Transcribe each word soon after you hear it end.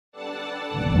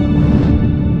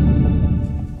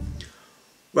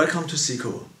Welcome to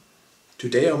SIKO.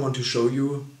 Today I want to show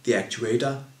you the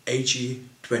Actuator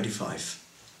AG25.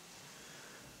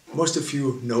 Most of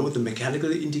you know the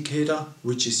mechanical indicator,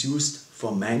 which is used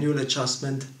for manual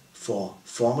adjustment for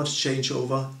format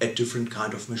changeover at different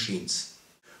kind of machines.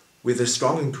 With a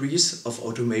strong increase of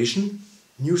automation,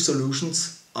 new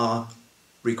solutions are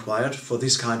required for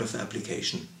this kind of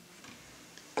application.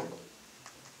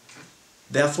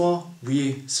 Therefore,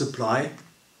 we supply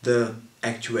the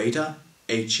Actuator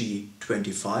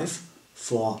AG25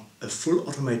 for a full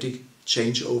automatic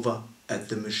changeover at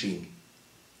the machine.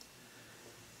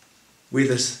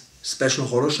 With a special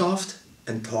hollow shaft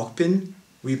and torque pin,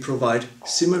 we provide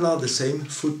the same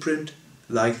footprint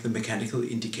like the mechanical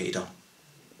indicator.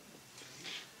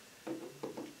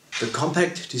 The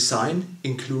compact design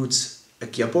includes a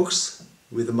gearbox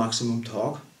with a maximum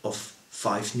torque of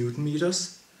 5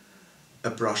 Nm,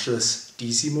 a brushless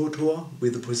DC motor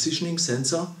with a positioning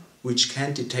sensor which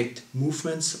can detect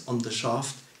movements on the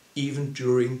shaft even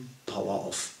during power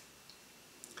off.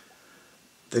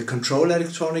 The control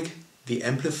electronic, the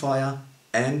amplifier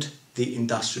and the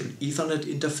industrial Ethernet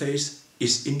interface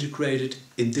is integrated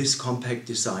in this compact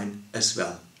design as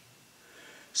well.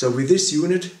 So with this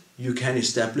unit you can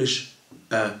establish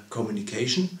a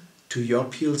communication to your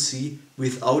PLC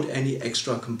without any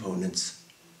extra components.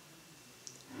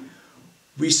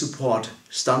 We support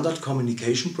standard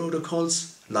communication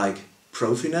protocols like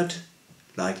PROFITNET,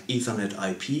 like Ethernet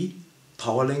IP,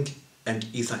 POWERLINK and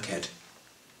EtherCat.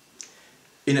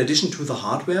 In addition to the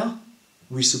hardware,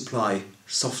 we supply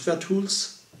software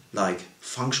tools like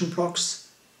function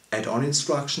blocks, add-on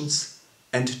instructions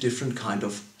and different kind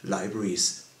of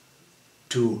libraries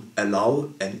to allow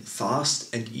a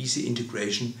fast and easy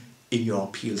integration in your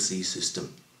PLC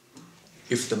system.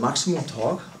 If the maximum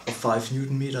torque of 5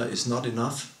 Nm is not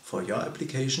enough for your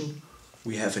application,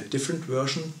 we have a different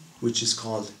version which is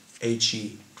called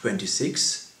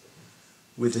AG26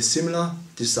 with a similar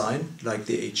design like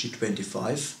the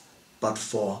AG25 but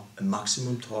for a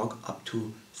maximum torque up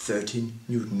to 13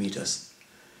 Nm.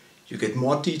 You get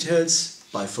more details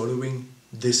by following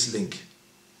this link.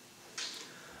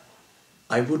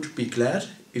 I would be glad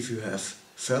if you have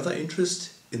further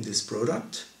interest in this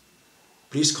product.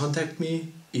 Please contact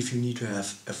me if you need to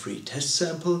have a free test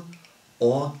sample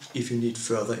or if you need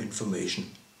further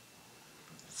information.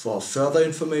 For further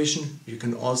information, you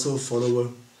can also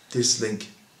follow this link.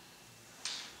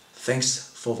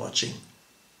 Thanks for watching.